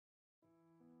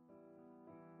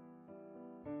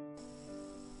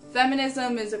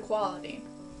Feminism is equality.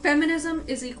 Feminism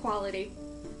is equality.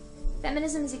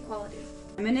 Feminism is equality.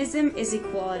 Feminism is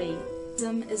equality.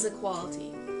 Feminism is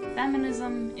equality.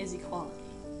 Feminism is equality.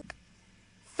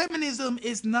 Feminism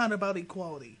is not about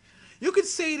equality. You can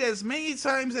say it as many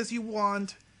times as you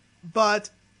want, but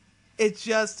it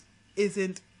just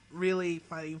isn't really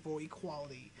fighting for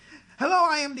equality. Hello,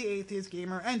 I am the Atheist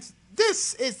Gamer, and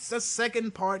this is the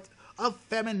second part of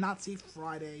Feminazi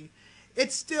Friday.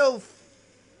 It's still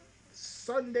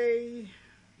Sunday,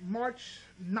 March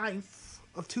 9th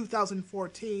of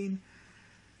 2014.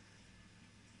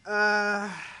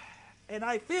 And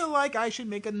I feel like I should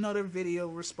make another video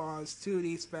response to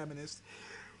these feminists.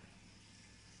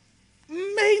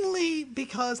 Mainly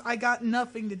because I got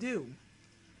nothing to do.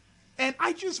 And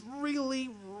I just really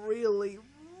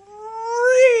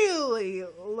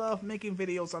love making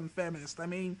videos on feminists. I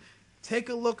mean, take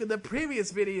a look at the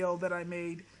previous video that I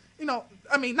made. You know,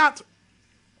 I mean, not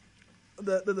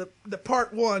the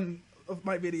part one of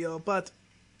my video, but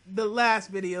the last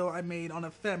video I made on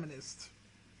a feminist.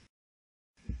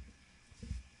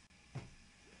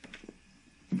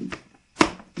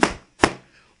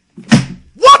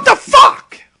 What the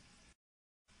fuck?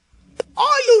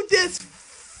 Are you this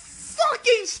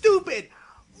fucking stupid?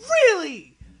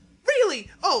 Really?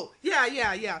 Really? Oh,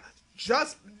 yeah.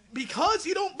 Just because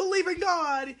you don't believe in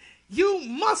God, you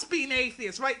must be an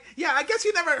atheist, right? Yeah, I guess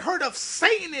you never heard of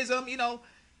Satanism, you know,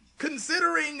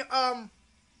 considering,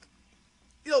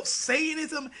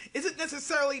 Satanism isn't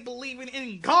necessarily believing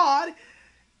in God,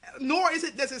 nor is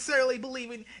it necessarily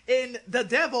believing in the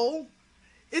devil.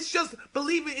 It's just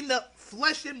believing in the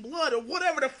flesh and blood or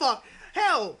whatever the fuck.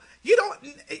 Hell, there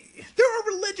are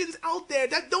religions out there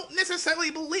that don't necessarily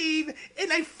believe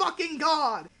in a fucking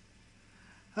God.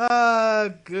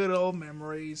 Good old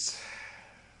memories.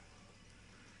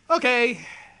 Okay,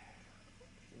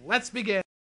 let's begin.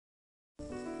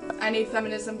 I need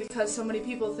feminism because so many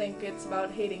people think it's about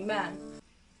hating men.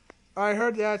 I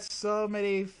heard that so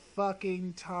many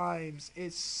fucking times.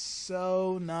 It's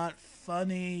so not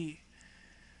funny.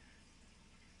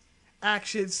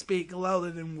 Actions speak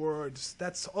louder than words.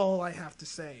 That's all I have to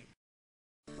say.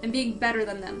 And being better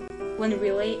than them. When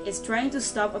really, it's trying to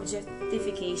stop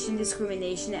objectification,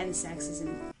 discrimination, and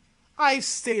sexism. I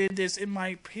stated this in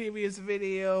my previous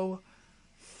video.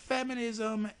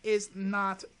 Feminism is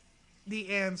not the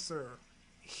answer.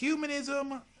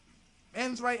 Humanism,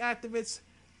 men's rights activists,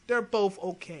 they're both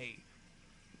okay.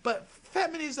 But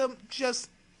feminism,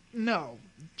 just no.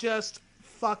 Just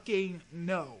fucking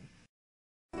no.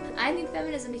 I need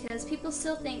feminism because people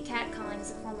still think catcalling is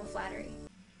a form of flattery.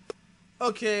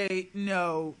 Okay,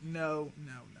 no.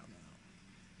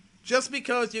 Just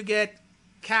because you get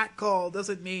catcalled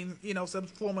doesn't mean, some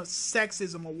form of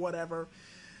sexism or whatever.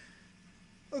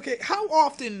 Okay, how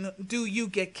often do you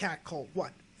get catcalled?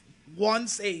 What?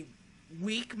 Once a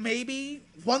week, maybe?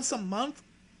 Once a month?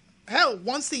 Hell,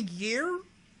 once a year?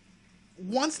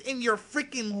 Once in your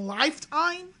freaking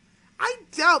lifetime? I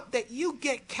doubt that you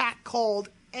get catcalled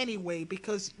anyway,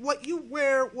 because what you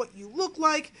wear, what you look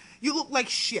like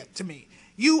shit to me.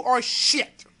 You are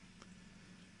shit.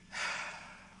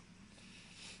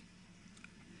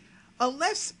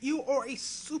 Unless you are a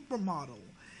supermodel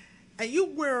and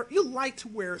you like to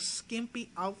wear skimpy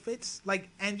outfits like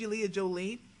Angelina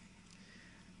Jolie,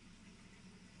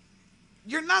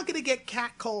 you're not gonna get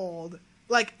catcalled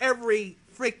like every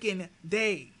freaking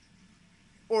day.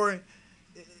 Or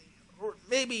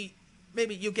maybe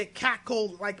you get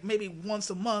catcalled like maybe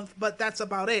once a month, but that's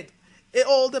about it. It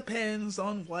all depends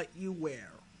on what you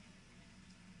wear.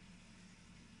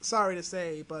 Sorry to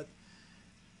say, but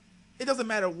it doesn't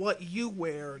matter what you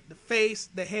wear. The face,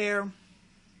 the hair,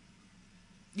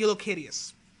 you look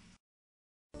hideous.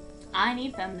 I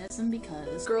need feminism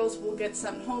because Girls will get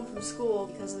sent home from school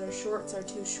because their shorts are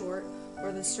too short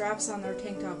or the straps on their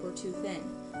tank top are too thin.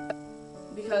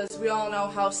 Because we all know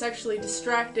how sexually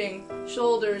distracting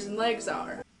shoulders and legs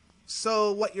are.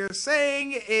 So what you're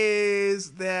saying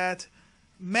is that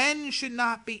men should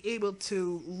not be able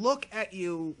to look at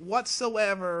you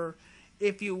whatsoever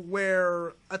if you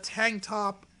wear a tank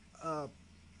top,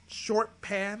 short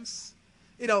pants.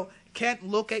 Can't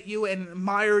look at you and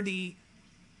admire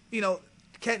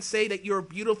can't say that you're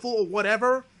beautiful or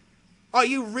whatever. Are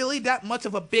you really that much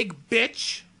of a big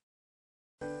bitch?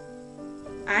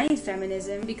 I need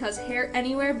feminism Because hair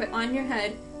anywhere but on your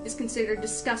head is considered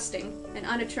disgusting and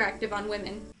unattractive on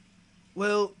women.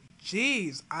 Well,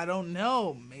 geez, I don't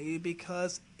know. Maybe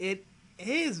because it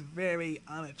is very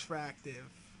unattractive.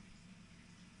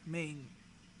 I mean,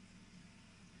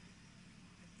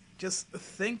 just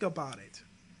think about it.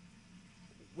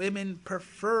 women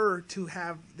prefer to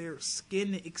have their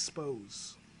skin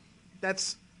exposed.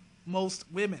 That's most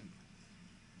women.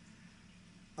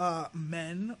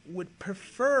 Men would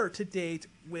prefer to date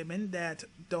women that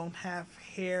don't have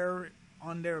hair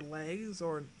on their legs,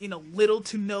 or, little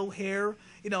to no hair,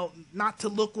 not to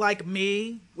look like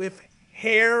me with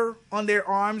hair on their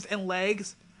arms and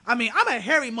legs. I mean, I'm a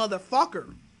hairy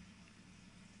motherfucker.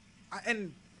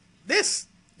 And this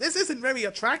isn't very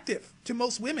attractive to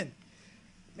most women.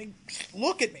 I mean,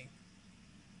 look at me.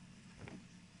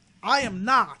 I am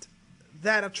not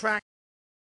that attractive.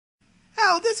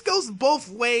 Hell, this goes both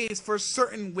ways for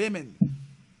certain women.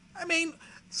 I mean,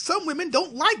 some women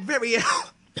don't like very...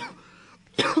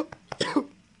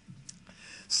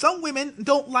 Some women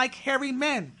don't like hairy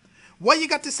men. What you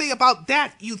got to say about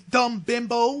that, you dumb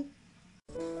bimbo?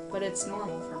 But it's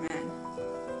normal for men.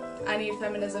 I need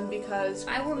feminism because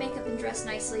I wear makeup and dress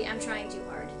nicely. I'm trying too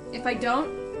hard. If I don't,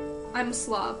 I'm a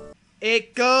slob.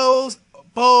 It goes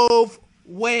both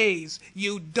ways,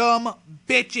 you dumb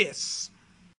bitches.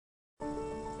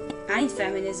 I need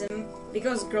feminism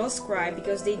because girls cry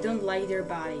because they don't like their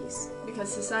bodies.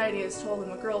 because society has told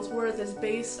them a girl's worth is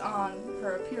based on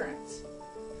her appearance.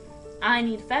 I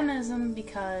need feminism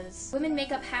because Women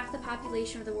make up half the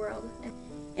population of the world.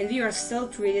 And we are still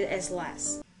treated as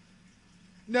less.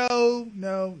 No.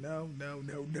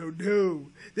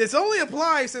 This only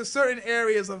applies to certain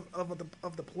areas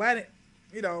of the planet,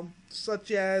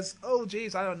 such as,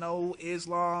 I don't know,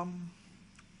 Islam,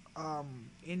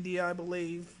 India, I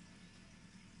believe.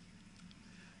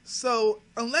 So,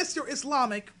 unless you're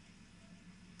Islamic,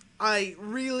 I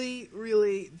really,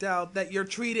 really doubt that you're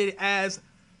treated as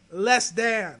less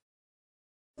than.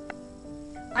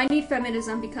 I need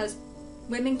feminism because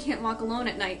women can't walk alone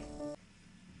at night.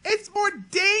 It's more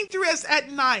dangerous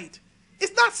at night.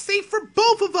 It's not safe for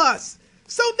both of us.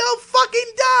 So no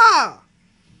fucking duh.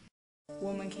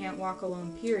 Woman can't walk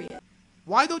alone, period.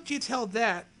 Why don't you tell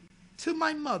that to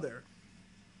my mother?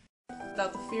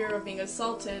 Without the fear of being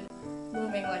assaulted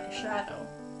looming like a shadow.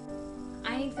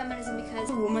 I need feminism because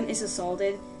If a woman is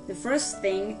assaulted, the first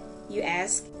thing you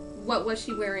ask, What was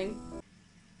she wearing?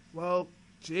 Well,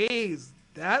 jeez,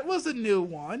 that was a new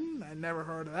one. I never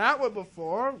heard of that one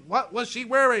before. What was she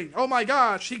wearing? Oh my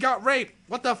god, she got raped.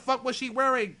 What the fuck was she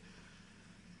wearing?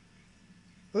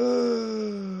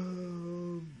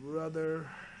 Oh, brother.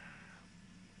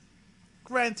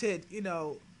 Granted,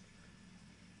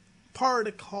 part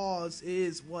of the cause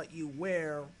is what you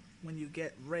wear when you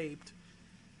get raped.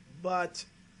 But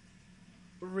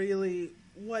really,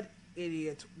 what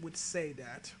idiot would say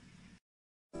that?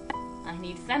 I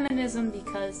need feminism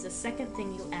because the second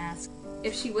thing you ask,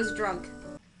 If she was drunk.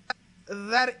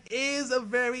 That is a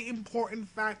very important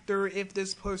factor if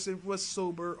this person was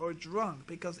sober or drunk.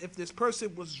 Because if this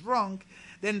person was drunk,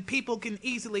 then people can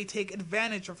easily take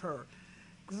advantage of her.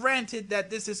 Granted that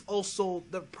this is also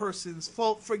the person's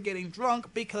fault for getting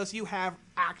drunk because you have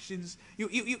actions,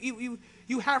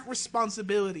 you have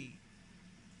responsibility.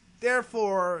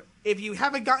 Therefore, if you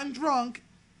haven't gotten drunk,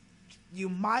 you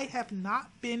might have not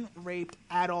been raped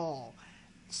at all.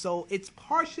 So it's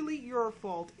partially your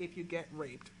fault if you get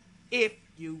raped, if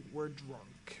you were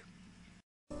drunk.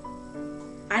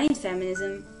 I need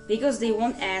feminism because they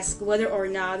won't ask whether or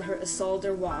not her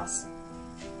assaulter was.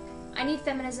 I need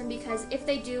feminism because if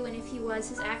they do and if he was,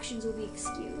 his actions will be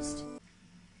excused.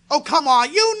 Oh, come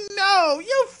on, you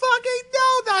fucking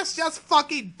know that's just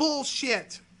fucking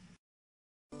bullshit.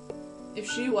 If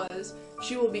she was,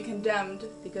 she will be condemned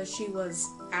because she was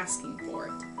asking for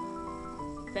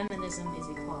it. feminism is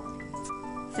equality.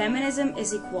 Feminism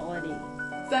is equality.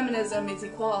 Feminism is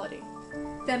equality.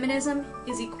 Feminism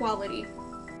is equality.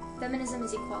 Feminism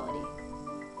is equality.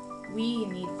 We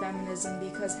need feminism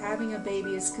because having a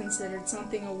baby is considered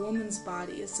something a woman's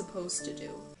body is supposed to do.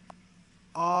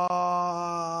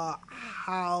 How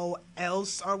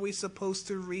else are we supposed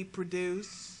to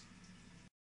reproduce?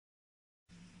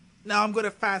 Now I'm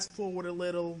gonna fast forward a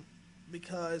little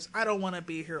because I don't want to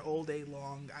be here all day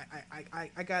long.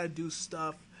 I gotta do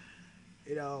stuff.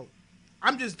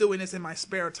 I'm just doing this in my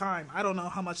spare time. I don't know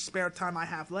how much spare time I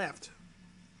have left.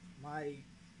 My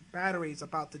battery's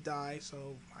about to die,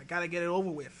 so I gotta get it over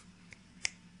with.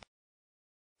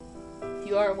 If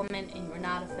you are a woman and you're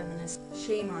not a feminist,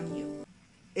 Shame on you.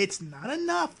 It's not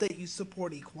enough that you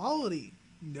support equality.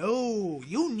 No,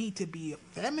 you need to be a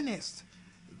feminist.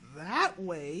 That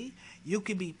way, you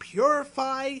can be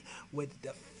purified with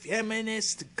the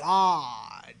feminist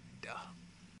God.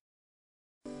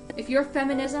 If your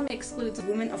feminism excludes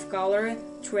Women of color,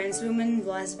 trans women,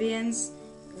 lesbians,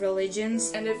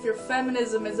 religions, And if your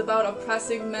feminism is about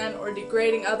oppressing men or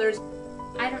degrading others,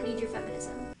 I don't need your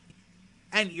feminism.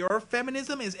 And your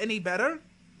feminism is any better?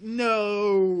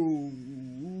 No.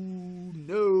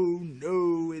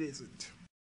 No, it isn't.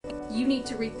 You need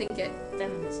to rethink it.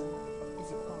 Feminism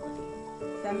is equality.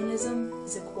 Feminism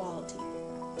is equality.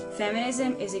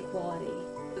 Feminism is equality.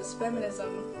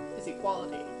 Feminism is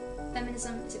equality.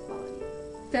 Feminism is equality.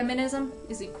 Feminism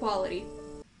is equality.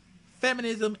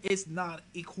 Feminism is not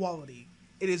equality.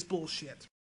 It is bullshit.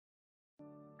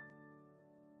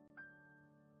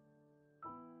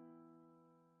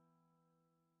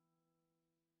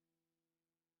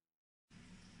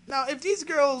 Now, if these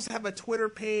girls have a Twitter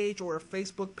page or a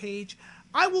Facebook page,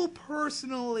 I will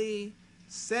personally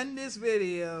send this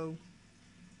video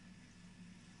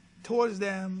towards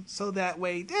them so that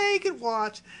way they can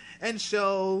watch and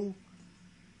show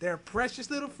their precious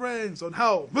little friends on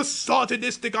how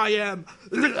misogynistic I am.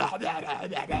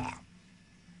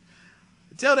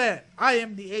 Until then, I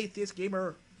am the Atheist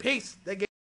Gamer. Peace.